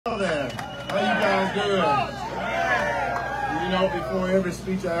Hello there. How you guys doing? You know, before every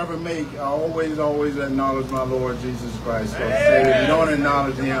speech I ever make, I always acknowledge my Lord Jesus Christ. Because if you don't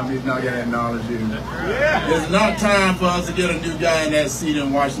acknowledge him, he's not going to acknowledge you. It's not time for us to get a new guy in that seat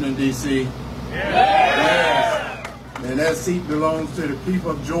in Washington, D.C. Yes. And that seat belongs to the people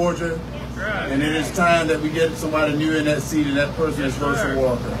of Georgia. And it is time that we get somebody new in that seat, and that person is Herschel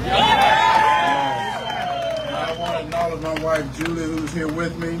Walker. I want to acknowledge my wife, Julie, who's here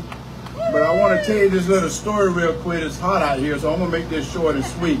with me. But I want to tell you this little story real quick. It's hot out here, so I'm going to make this short and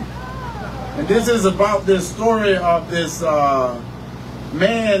sweet. And this is about this story of this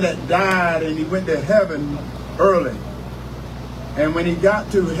man that died, and he went to heaven early. And when he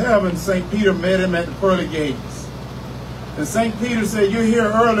got to heaven, St. Peter met him at the pearly gates. And St. Peter said, "You're here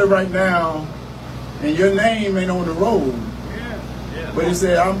early right now, and your name ain't on the roll." But he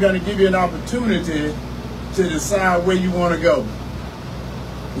said, "I'm going to give you an opportunity to decide where you want to go."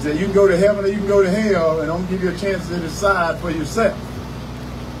 He said, "You can go to heaven or you can go to hell, and I'm going to give you a chance to decide for yourself."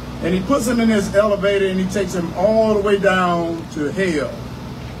 And he puts him in this elevator, and he takes him all the way down to hell.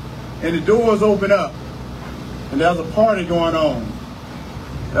 And the doors open up, and there's a party going on.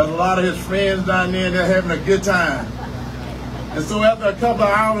 There's a lot of his friends down there, and they're having a good time. And so after a couple of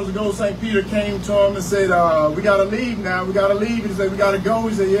hours ago, St. Peter came to him and said, "We got to leave now. We got to leave." He said, "We got to go."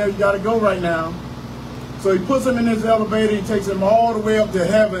 He said, "Yeah, you got to go right now." So he puts him in his elevator. He takes him all the way up to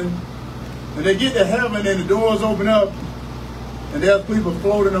heaven. And they get to heaven, and the doors open up, and there's people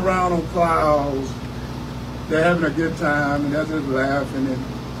floating around on clouds. They're having a good time, and they're just laughing.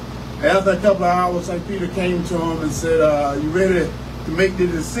 And after a couple of hours, St. Peter came to him and said, "You ready to make the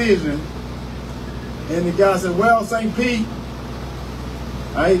decision?" And the guy said, "Well, St. Pete,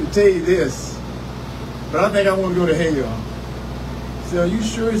 I hate to tell you this, but I think I want to go to hell." He said, "Are you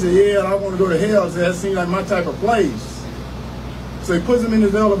sure?" He said, "Yeah, I want to go to hell." He said, "That seems like my type of place." So he puts him in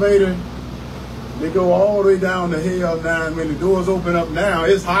his elevator. They go all the way down to hell now, and when the doors open up now,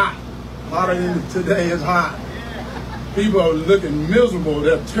 it's hot. Hotter than today, it's hot. People are looking miserable.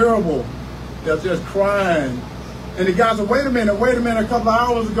 They're terrible. They're just crying. And the guy said, wait a minute. A couple of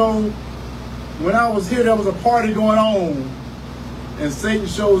hours ago, when I was here, there was a party going on. And Satan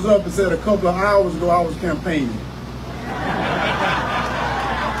shows up and said, a couple of hours ago, I was campaigning.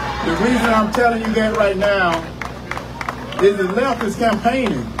 The reason I'm telling you that right now is the left is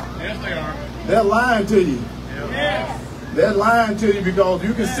campaigning. Yes, they are. They're lying to you. Yes. They're lying to you because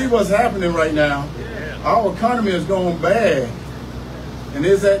you can see what's happening right now. Our economy is going bad. And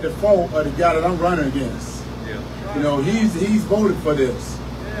it's at the fault of the guy that I'm running against. You know, he's voted for this.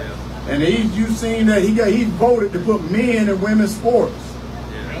 And you've seen that he voted to put men in women's sports.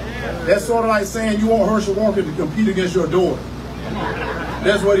 That's sort of like saying you want Herschel Walker to compete against your daughter.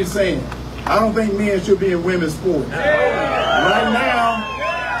 That's what he's saying. I don't think men should be in women's sports.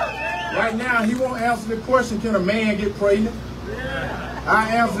 Right now, he won't answer the question, can a man get pregnant? I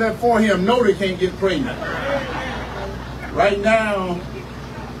answer that for him. No, they can't get pregnant. Right now,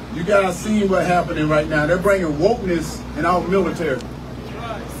 you guys seen what's happening right now. They're bringing wokeness in our military.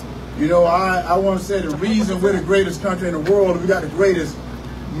 You know, I want to say the reason we're the greatest country in the world is we got the greatest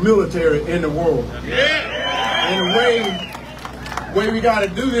military in the world. And the way we got to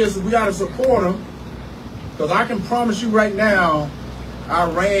do this is we got to support them. Because I can promise you right now,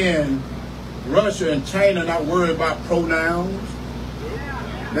 Iran, Russia, and China are not worried about pronouns.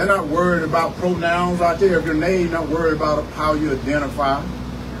 They're not worried about pronouns out there. A grenade, not worried about how you identify.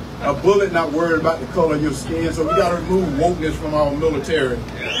 A bullet, not worried about the color of your skin. So we got to remove wokeness from our military.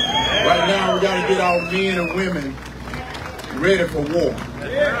 Right now, we got to get our men and women ready for war.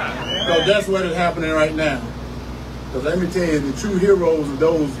 So that's what is happening right now. Because let me tell you, the true heroes are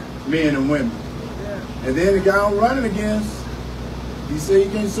those men and women. And then the guy I'm running against, he said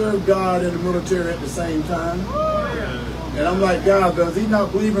he can't serve God and the military at the same time. And I'm like, God, does he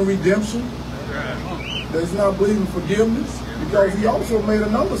not believe in redemption? Does he not believe in forgiveness? Because he also made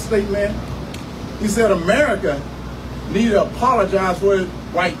another statement. He said America need to apologize for its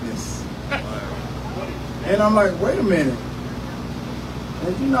whiteness. And I'm like, wait a minute.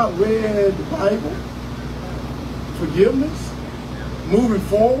 Have you not read the Bible? Forgiveness? Moving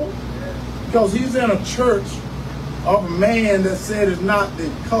forward? Because he's in a church of a man that said it's not the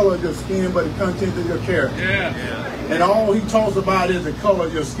color of your skin, but the content of your character. And all he talks about is the color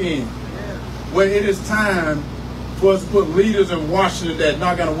of your skin. Well, it is time for us to put leaders in Washington that's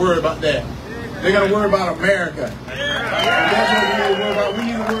not going to worry about that. They're going to worry about America. And that's what we need to worry about. We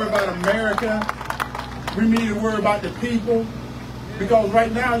need to worry about America. We need to worry about the people. Because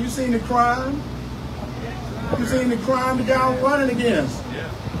right now, you seen the crime? You seen the crime the guy was running against?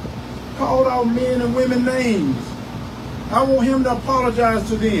 Called out men and women names. I want him to apologize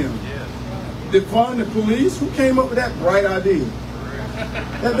to them. Defund the police? Who came up with that bright idea?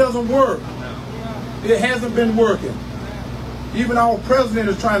 That doesn't work. It hasn't been working. Even our president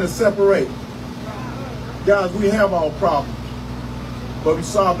is trying to separate. Guys, we have our problems, but we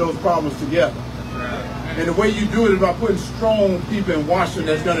solve those problems together. And the way you do it is by putting strong people in Washington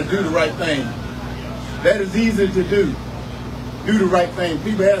that's going to do the right thing. That is easy to do. Do the right thing.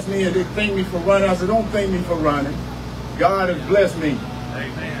 People ask me and they thank me for running. I said, don't thank me for running. God has blessed me.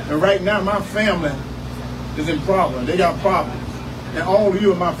 Amen. And right now, my family is in problems. They got problems. And all of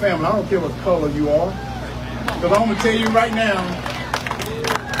you are my family. I don't care what color you are. Because I'm going to tell you right now,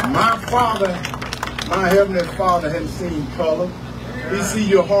 my Father, my Heavenly Father hasn't seen color. He sees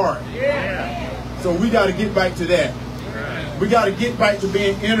your heart. So we got to get back to that. We got to get back to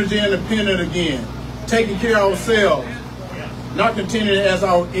being energy independent again. Taking care of ourselves. Not continuing as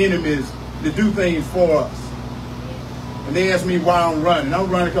our enemies to do things for us. And they ask me why I'm running. I'm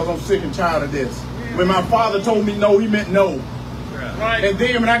running because I'm sick and tired of this. When my father told me no, he meant no. Right. And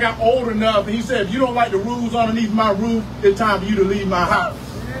then when I got old enough, he said, if you don't like the rules underneath my roof, it's time for you to leave my house.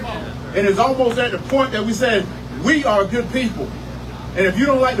 And it's almost at the point that we said, we are good people. And if you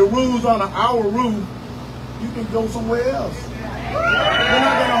don't like the rules on our roof, you can go somewhere else. We're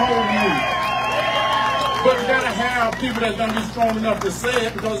not going to hold you. But we got to have people that's going to be strong enough to say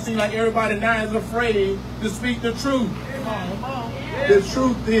it, because it seems like everybody now is afraid to speak the truth. The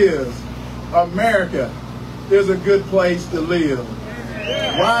truth is, America is a good place to live.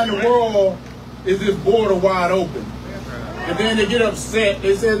 Why in the world is this border wide open? And then they get upset.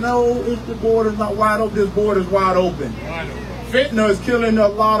 They say, no, the border's not wide open. This border's wide open. Fentanyl is killing a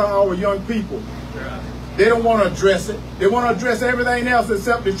lot of our young people. They don't want to address it. They want to address everything else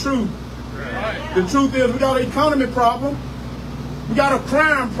except the truth. The truth is, we got an economy problem. We got a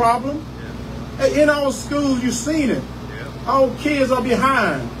crime problem. In our schools, you've seen it. Our kids are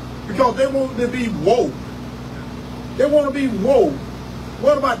behind because they want to be woke. They want to be woke.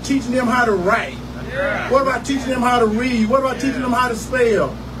 What about teaching them how to write? What about teaching them how to read? What about teaching them how to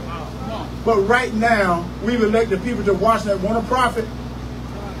spell? But right now, we've elected people to Washington that want to profit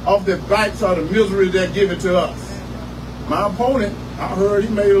off the backs of the misery they're giving to us. My opponent, I heard he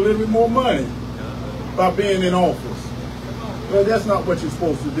made a little bit more money by being in office. Well, that's not what you're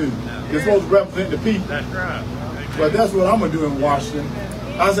supposed to do. You're supposed to represent the people. That's right. But that's what I'm going to do in Washington.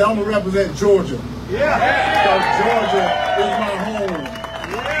 I said I'm going to represent Georgia. Because Georgia is my home.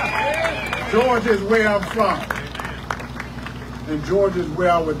 Georgia is where I'm from. And Georgia is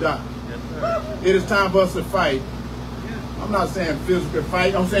where I would die. It is time for us to fight. I'm not saying physical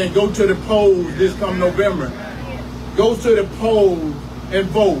fight. I'm saying go to the polls this come November. Go to the polls and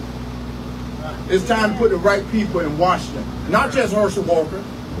vote. It's time to put the right people in Washington. Not just Herschel Walker.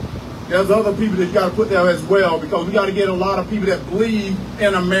 There's other people that you got to put there as well, because we got to get a lot of people that believe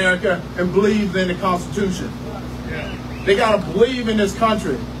in America and believe in the Constitution. They got to believe in this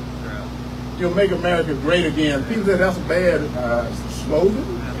country. You'll make America great again. People say that's a bad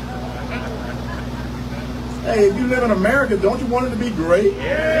slogan. Hey, if you live in America, don't you want it to be great?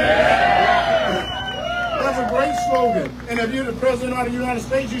 That's a great slogan. And if you're the president of the United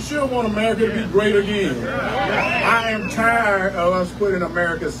States, you should want America to be great again. I am tired of us putting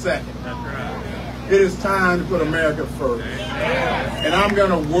America second. It is time to put America first. And I'm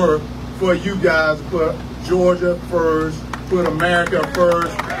going to work for you guys to put Georgia first, put America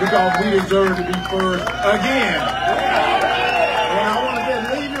first, because we deserve to be first again. And I want to just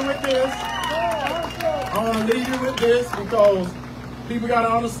leave you with this. I want to leave you with this because people got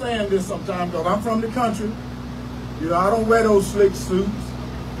to understand this sometimes, because I'm from the country. You know, I don't wear those slick suits.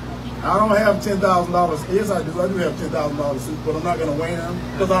 I don't have $10,000. Yes, I do. I do have $10,000 suits, but I'm not going to wear them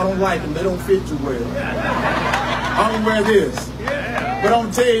because I don't like them. They don't fit too well. I'm going to wear this. But I'm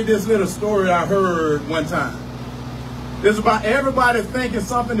going to tell you this little story I heard one time. It's about everybody thinking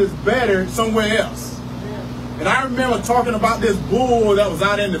something is better somewhere else. And I remember talking about this bull that was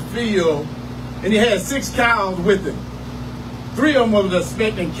out in the field, and he had 6 cows with him. 3 of them was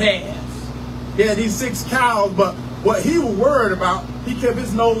expecting calves. He had these 6 cows, but what he was worried about, he kept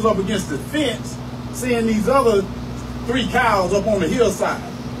his nose up against the fence, seeing these other 3 cows up on the hillside.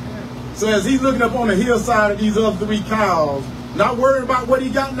 So as he's looking up on the hillside of these other 3 cows, not worried about what he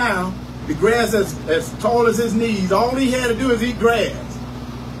got now, the grass as tall as his knees, all he had to do is eat grass.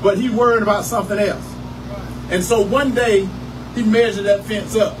 But he worried about something else. And so one day, he measured that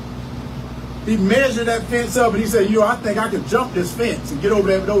fence up. He measured that fence up and he said, I think I can jump this fence and get over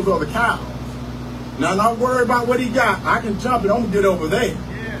there with those other cows. Now, not worried about what he got. I can jump it. I'm going to get over there.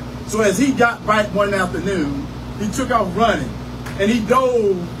 So as he got back one afternoon, he took off running. And he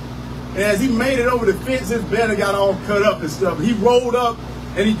dove And as he made it over the fence, his belly got all cut up and stuff. He rolled up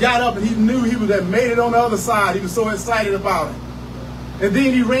and he got up and he knew he had made it on the other side. He was so excited about it. And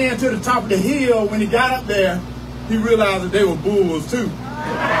then he ran to the top of the hill. When he got up there, he realized that they were bulls too.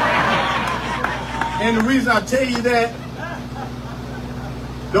 And the reason I tell you that,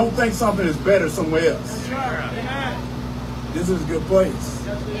 don't think something is better somewhere else. This is a good place.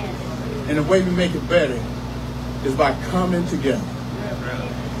 And the way we make it better is by coming together.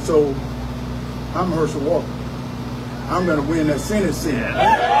 So, I'm Herschel Walker. I'm going to win that Senate seat. I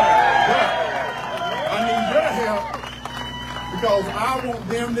need your help because I want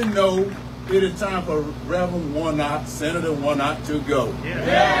them to know it is time for Reverend Warnock, Senator Warnock to go.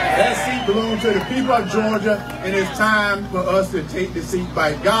 That seat belongs to the people of Georgia, and it's time for us to take the seat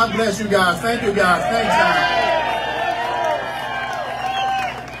back. God bless you guys. Thank you guys. Thanks, guys.